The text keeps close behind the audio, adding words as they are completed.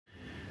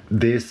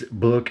This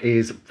book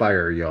is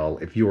fire, y'all.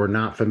 If you are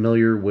not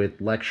familiar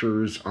with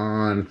lectures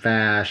on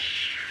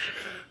fasc,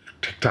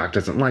 TikTok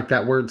doesn't like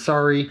that word,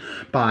 sorry,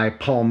 by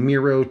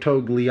Palmiro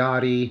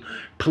Tolgliatti,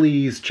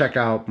 please check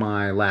out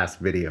my last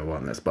video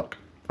on this book.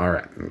 All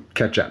right,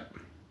 catch up.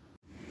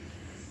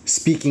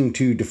 Speaking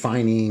to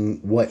defining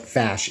what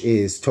fasc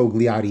is,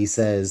 Tolgliatti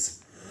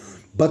says,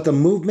 but the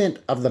movement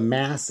of the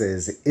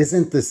masses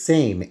isn't the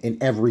same in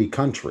every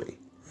country.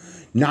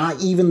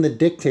 Not even the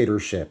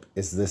dictatorship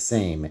is the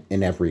same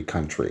in every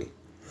country.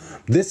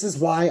 This is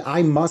why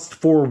I must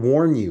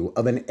forewarn you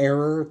of an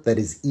error that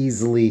is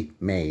easily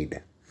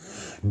made.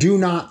 Do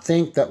not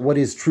think that what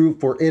is true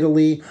for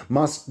Italy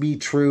must be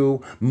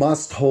true,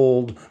 must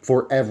hold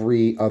for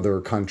every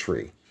other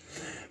country.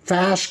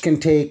 Fasc can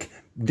take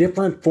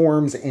different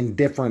forms in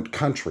different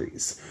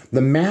countries.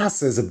 The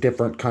masses of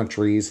different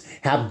countries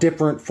have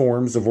different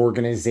forms of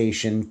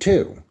organization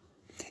too.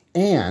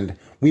 And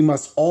we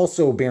must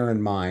also bear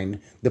in mind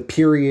the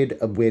period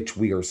of which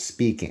we are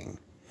speaking.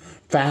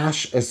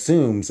 Fasc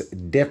assumes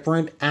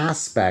different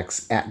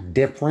aspects at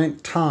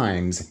different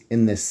times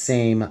in the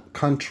same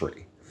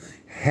country.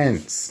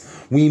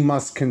 Hence, we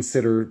must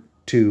consider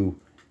two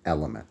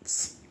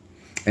elements.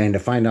 And to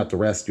find out the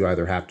rest, you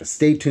either have to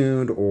stay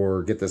tuned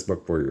or get this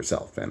book for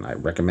yourself. And I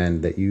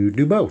recommend that you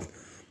do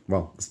both.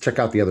 Well, let's check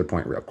out the other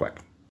point real quick.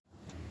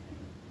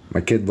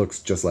 My kid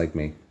looks just like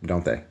me,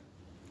 don't they?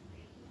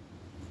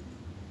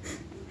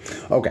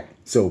 Okay,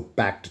 so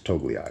back to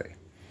Tolgliatti.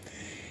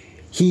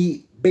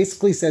 He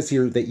basically says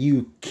here that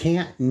you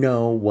can't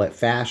know what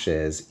fasc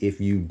is if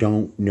you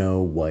don't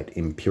know what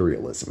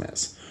imperialism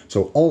is.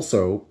 So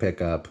also pick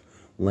up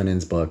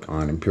Lenin's book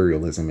on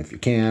imperialism if you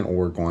can,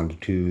 or go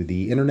onto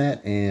the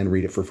internet and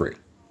read it for free.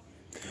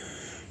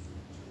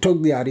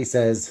 Tolgliatti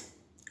says,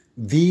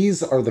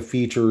 these are the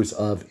features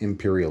of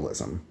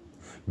imperialism.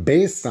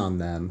 Based on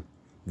them,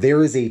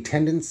 there is a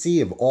tendency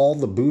of all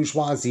the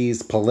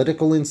bourgeoisie's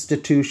political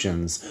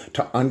institutions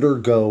to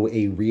undergo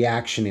a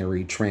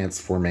reactionary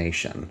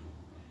transformation.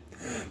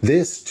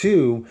 This,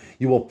 too,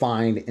 you will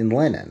find in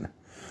Lenin.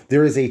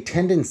 There is a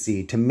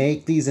tendency to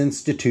make these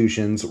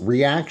institutions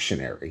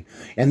reactionary,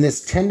 and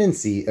this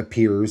tendency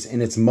appears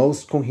in its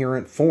most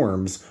coherent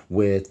forms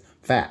with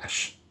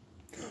fasc.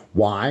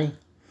 Why?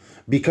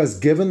 Because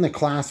given the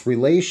class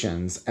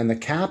relations and the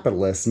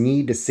capitalists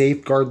need to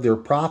safeguard their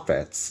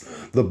profits,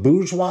 the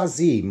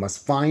bourgeoisie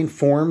must find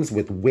forms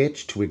with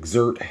which to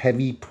exert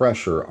heavy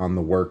pressure on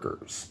the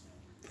workers.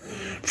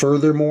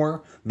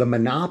 Furthermore, the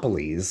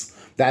monopolies,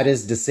 that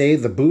is to say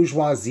the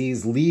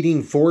bourgeoisie's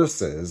leading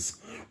forces,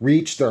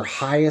 reach their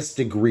highest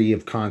degree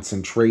of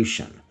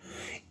concentration,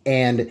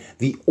 and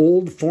the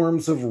old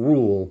forms of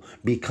rule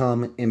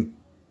become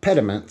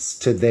impediments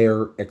to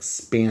their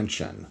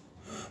expansion.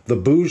 The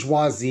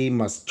bourgeoisie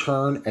must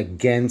turn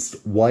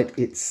against what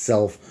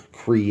itself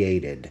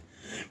created,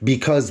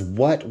 because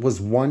what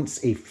was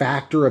once a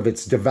factor of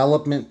its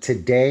development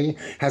today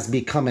has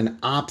become an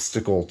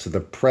obstacle to the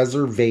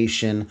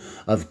preservation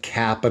of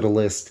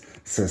capitalist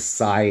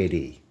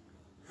society.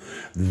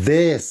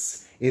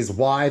 This is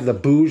why the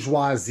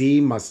bourgeoisie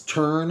must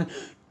turn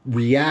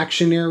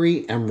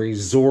reactionary and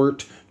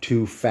resort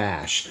to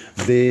fasc.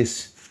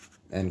 This,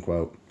 end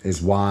quote,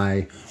 is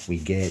why we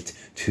get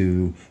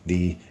to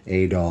the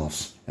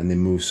Adolfs and the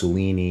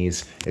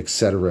Mussolinis,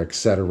 etc.,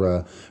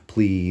 etc.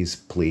 Please,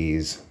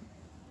 please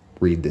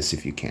read this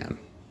if you can.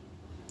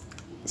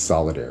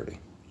 Solidarity.